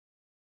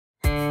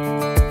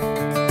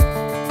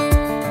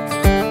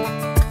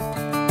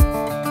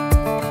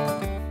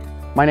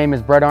My name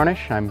is Brett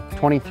Arnusch. I'm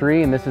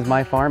 23 and this is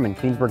my farm in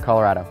Keensburg,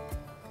 Colorado.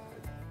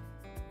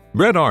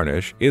 Brett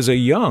Arnusch is a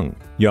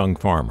young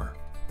farmer,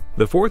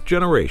 the fourth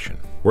generation,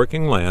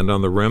 working land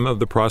on the rim of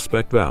the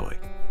Prospect Valley,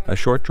 a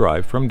short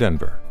drive from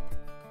Denver.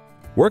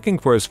 Working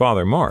for his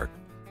father Mark,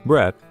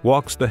 Brett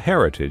walks the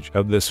heritage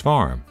of this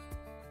farm.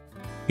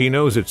 He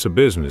knows it's a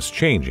business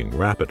changing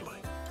rapidly.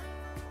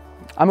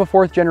 I'm a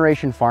fourth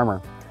generation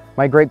farmer.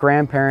 My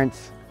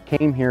great-grandparents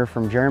came here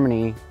from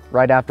Germany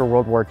right after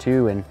World War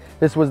II, and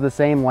this was the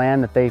same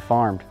land that they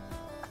farmed.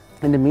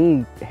 And to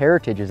me,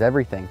 heritage is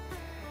everything.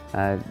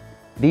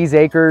 These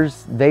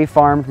acres, they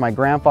farmed, my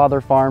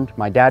grandfather farmed,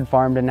 my dad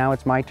farmed, and now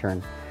it's my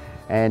turn.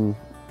 And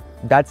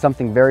that's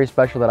something very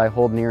special that I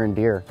hold near and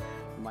dear.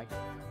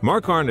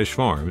 Mark Arnusch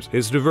Farms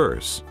is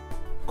diverse.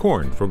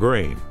 Corn for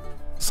grain,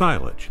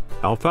 silage,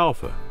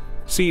 alfalfa,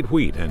 seed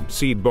wheat and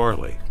seed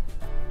barley,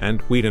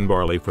 and wheat and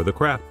barley for the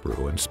craft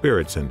brew and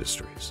spirits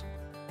industries.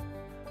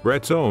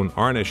 Brett's own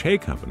Arnusch Hay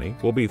Company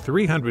will be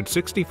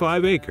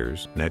 365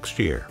 acres next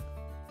year.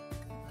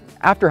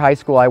 After high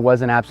school, I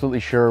wasn't absolutely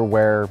sure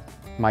where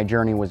my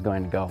journey was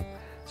going to go.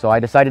 So I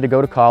decided to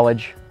go to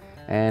college,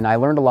 and I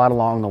learned a lot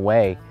along the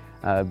way,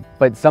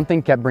 but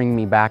something kept bringing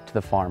me back to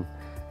the farm.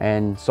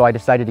 And so I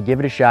decided to give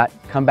it a shot,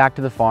 come back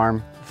to the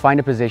farm, find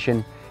a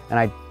position, and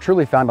I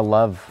truly found a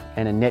love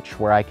and a niche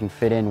where I can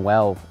fit in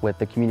well with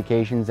the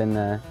communications and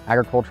the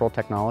agricultural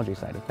technology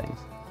side of things.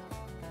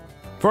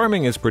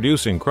 Farming is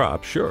producing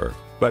crops, sure,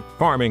 but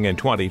farming in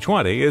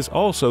 2020 is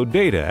also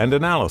data and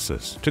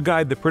analysis to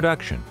guide the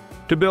production,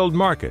 to build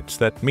markets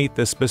that meet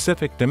the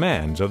specific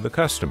demands of the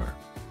customer.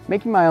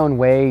 Making my own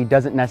way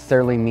doesn't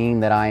necessarily mean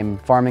that I'm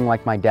farming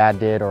like my dad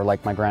did, or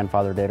like my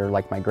grandfather did, or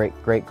like my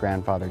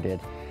great-great-grandfather did.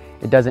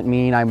 It doesn't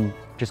mean I'm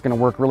just going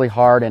to work really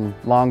hard and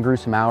long,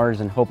 gruesome hours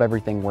and hope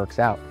everything works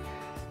out.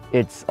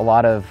 It's a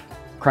lot of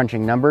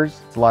crunching numbers,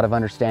 it's a lot of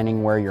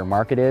understanding where your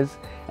market is,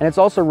 and it's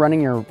also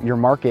running your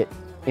market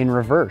in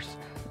reverse,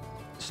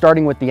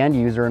 starting with the end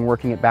user and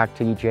working it back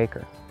to each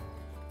acre.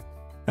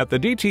 At the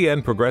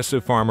DTN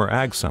Progressive Farmer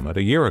Ag Summit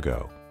a year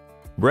ago,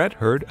 Brett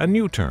heard a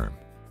new term,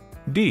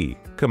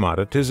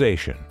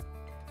 decommoditization.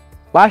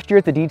 Last year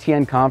at the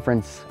DTN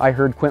conference, I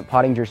heard Quint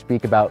Pottinger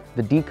speak about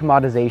the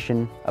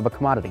decommoditization of a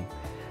commodity.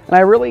 And I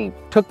really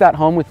took that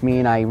home with me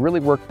and I really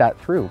worked that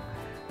through.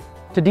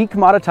 To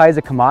decommoditize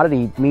a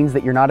commodity means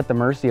that you're not at the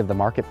mercy of the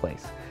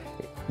marketplace.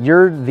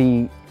 You're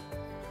the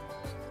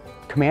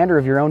commander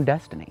of your own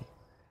destiny.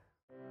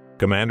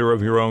 Commander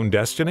of your own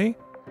destiny?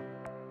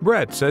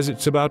 Brett says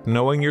it's about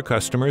knowing your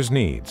customers'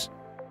 needs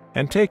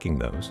and taking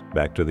those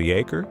back to the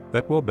acre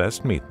that will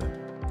best meet them.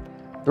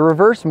 The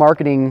reverse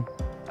marketing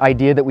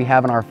idea that we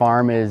have on our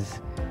farm is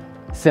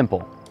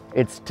simple.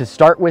 It's to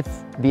start with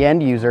the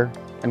end user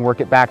and work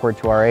it backward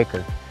to our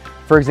acre.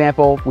 For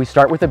example, we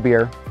start with a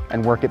beer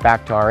and work it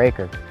back to our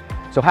acre.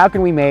 So how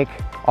can we make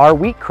our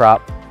wheat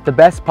crop the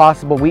best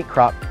possible wheat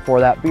crop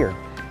for that beer?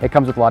 It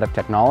comes with a lot of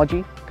technology,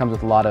 it comes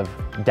with a lot of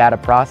data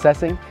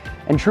processing,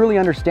 and truly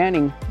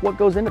understanding what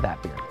goes into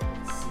that beer.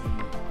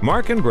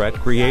 Mark and Brett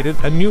created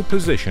a new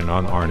position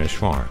on Arnusch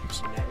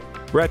Farms.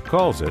 Brett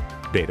calls it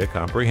data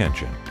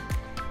comprehension.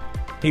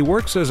 He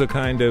works as a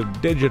kind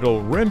of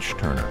digital wrench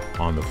turner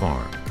on the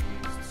farm.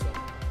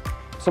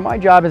 So my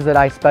job is that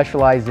I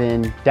specialize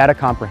in data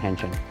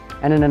comprehension.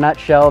 And in a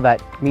nutshell,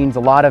 that means a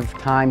lot of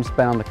time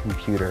spent on the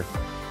computer.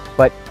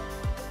 But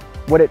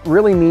what it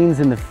really means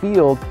in the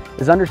field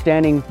is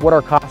understanding what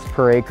our cost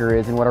per acre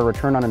is and what our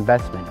return on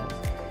investment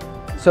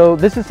is. So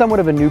this is somewhat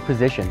of a new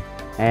position,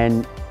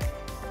 and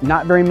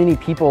not very many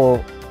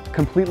people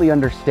completely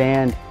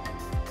understand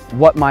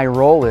what my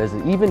role is,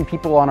 even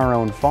people on our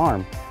own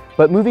farm.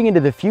 But moving into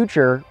the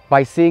future,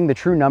 by seeing the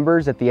true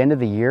numbers at the end of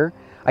the year,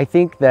 I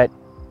think that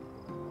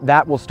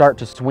will start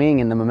to swing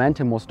and the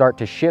momentum will start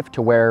to shift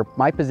to where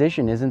my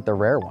position isn't the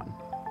rare one.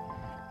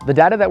 The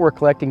data that we're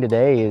collecting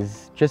today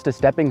is just a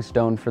stepping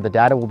stone for the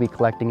data we'll be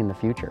collecting in the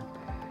future.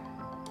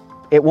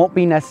 It won't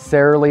be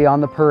necessarily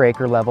on the per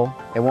acre level,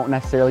 it won't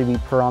necessarily be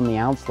per on the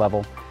ounce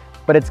level,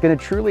 but it's going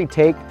to truly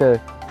take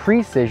the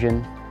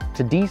precision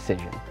to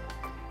decision.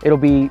 It'll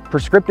be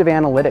prescriptive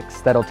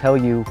analytics that'll tell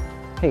you,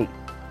 hey,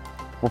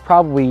 we're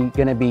probably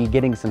going to be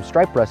getting some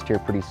stripe rust here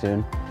pretty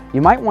soon.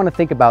 You might want to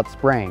think about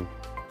spraying.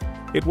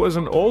 It was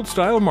an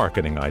old-style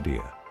marketing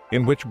idea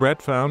in which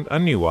Brett found a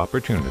new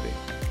opportunity.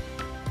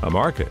 A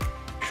market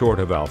short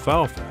of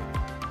alfalfa.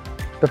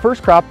 The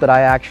first crop that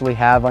I actually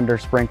have under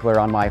sprinkler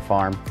on my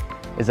farm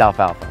is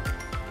alfalfa.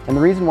 And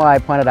the reason why I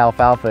planted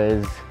alfalfa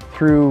is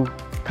through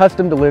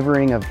custom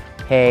delivering of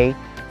hay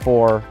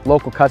for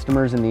local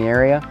customers in the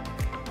area,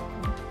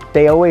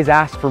 they always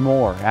ask for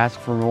more,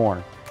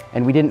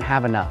 and we didn't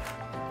have enough.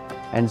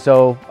 And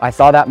so I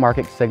saw that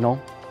market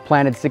signal,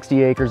 planted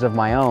 60 acres of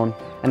my own,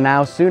 and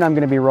now soon I'm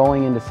going to be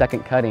rolling into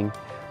second cutting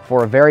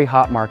for a very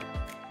hot market.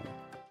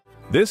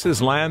 This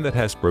is land that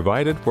has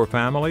provided for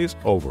families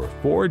over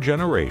 4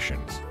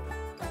 generations.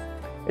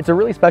 It's a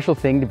really special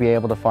thing to be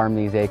able to farm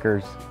these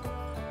acres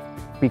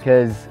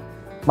because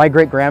my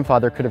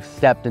great-grandfather could have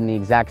stepped in the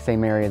exact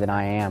same area that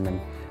I am, and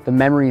the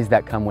memories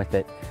that come with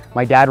it.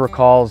 My dad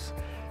recalls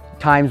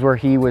times where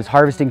he was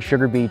harvesting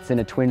sugar beets in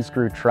a twin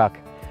screw truck,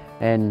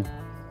 and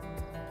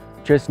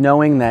just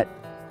knowing that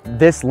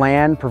this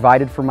land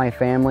provided for my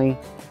family,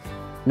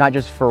 not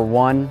just for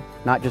one,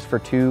 not just for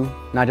two,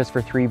 not just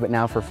for three, but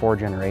now for 4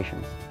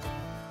 generations.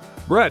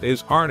 Brett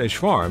is Arnusch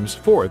Farms'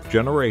 4th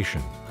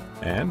generation,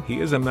 and he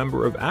is a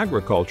member of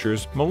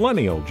agriculture's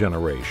millennial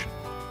generation.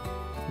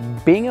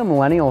 Being a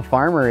millennial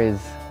farmer is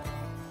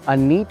a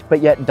neat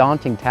but yet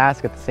daunting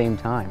task at the same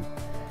time.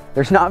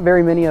 There's not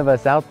very many of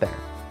us out there,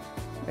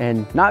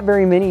 and not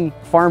very many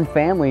farm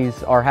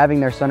families are having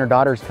their son or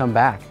daughters come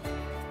back.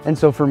 And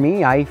so for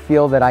me, I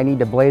feel that I need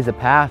to blaze a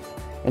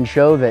path and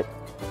show that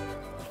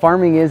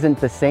farming isn't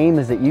the same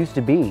as it used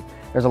to be.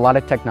 There's a lot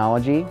of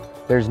technology,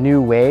 there's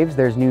new waves,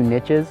 there's new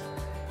niches.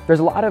 There's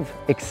a lot of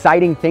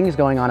exciting things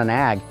going on in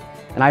ag,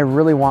 and I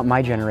really want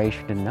my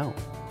generation to know.